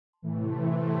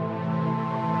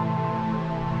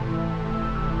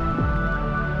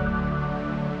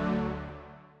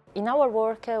in our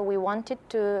work, we wanted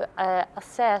to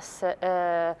assess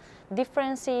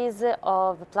differences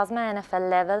of plasma NfL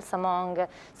levels among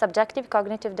subjective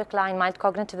cognitive decline, mild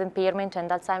cognitive impairment, and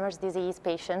Alzheimer's disease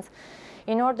patients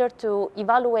in order to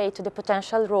evaluate the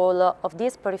potential role of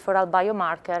this peripheral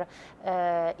biomarker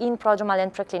in prodromal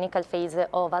and preclinical phase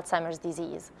of Alzheimer's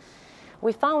disease.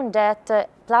 We found that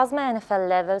plasma NfL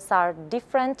levels are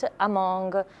different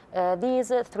among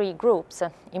these three groups.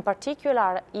 In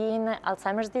particular, in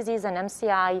Alzheimer's disease and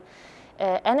MCI,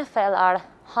 NfL are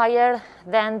higher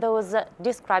than those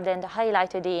described and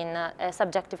highlighted in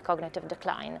subjective cognitive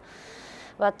decline.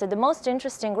 But the most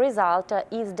interesting result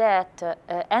is that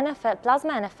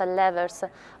plasma NfL levels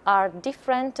are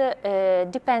different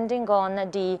depending on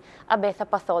the A-beta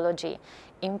pathology.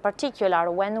 In particular,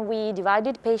 when we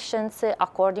divided patients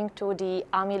according to the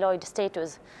amyloid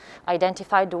status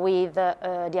identified with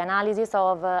the analysis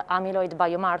of amyloid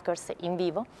biomarkers in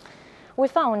vivo, we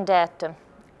found that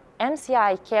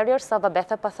MCI carriers of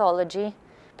A-beta pathology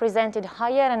presented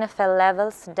higher NfL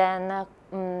levels than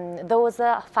those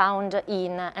found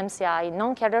in MCI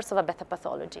non-carriers of A-beta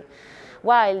pathology,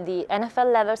 while the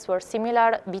NfL levels were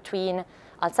similar between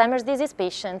Alzheimer's disease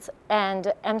patients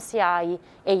and MCI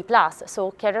A+,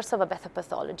 so carriers of A-beta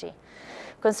pathology.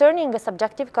 Concerning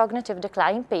subjective cognitive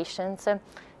decline patients,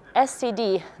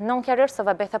 SCD, non-carriers of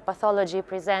A-beta pathology,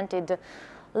 presented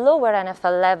lower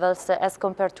NfL levels as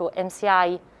compared to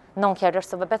MCI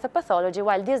non-carriers of A-beta pathology,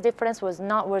 while this difference was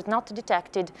not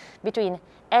detected between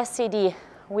SCD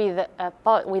with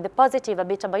positive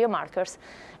A-beta biomarkers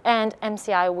and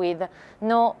MCI with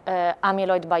no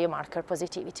amyloid biomarker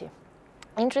positivity.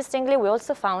 Interestingly, we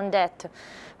also found that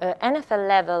NfL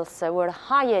levels were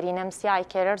higher in MCI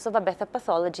carriers of A-beta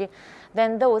pathology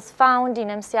than those found in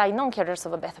MCI non-carriers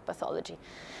of A-beta pathology.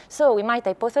 So we might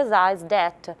hypothesize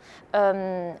that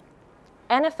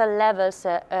NfL levels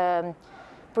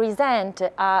present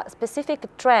a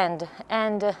specific trend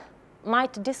and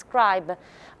might describe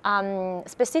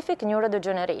specific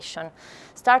neurodegeneration,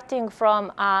 starting from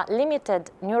a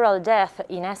limited neural death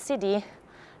in SCD.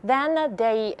 Then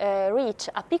they reach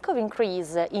a peak of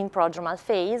increase in prodromal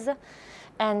phase,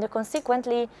 and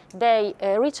consequently they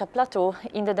reach a plateau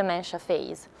in the dementia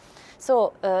phase.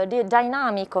 So the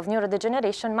dynamic of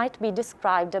neurodegeneration might be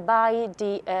described by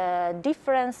the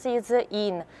differences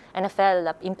in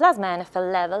plasma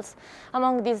NfL levels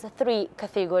among these three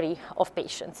categories of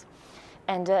patients.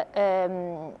 And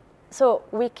so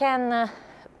we can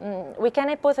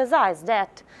hypothesize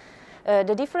that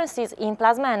the differences in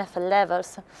plasma NfL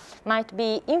levels might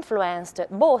be influenced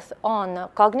both on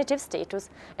cognitive status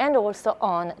and also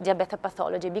on the A-beta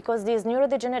pathology, because this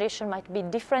neurodegeneration might be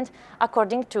different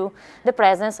according to the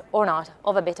presence or not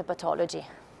of A-beta pathology.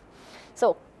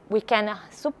 So we can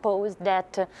suppose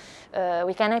that,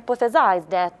 we can hypothesize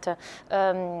that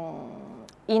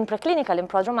in preclinical and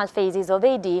prodromal phases of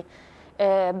AD,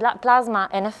 plasma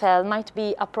NfL might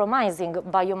be a promising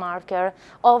biomarker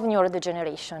of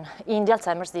neurodegeneration in the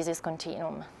Alzheimer's disease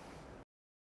continuum.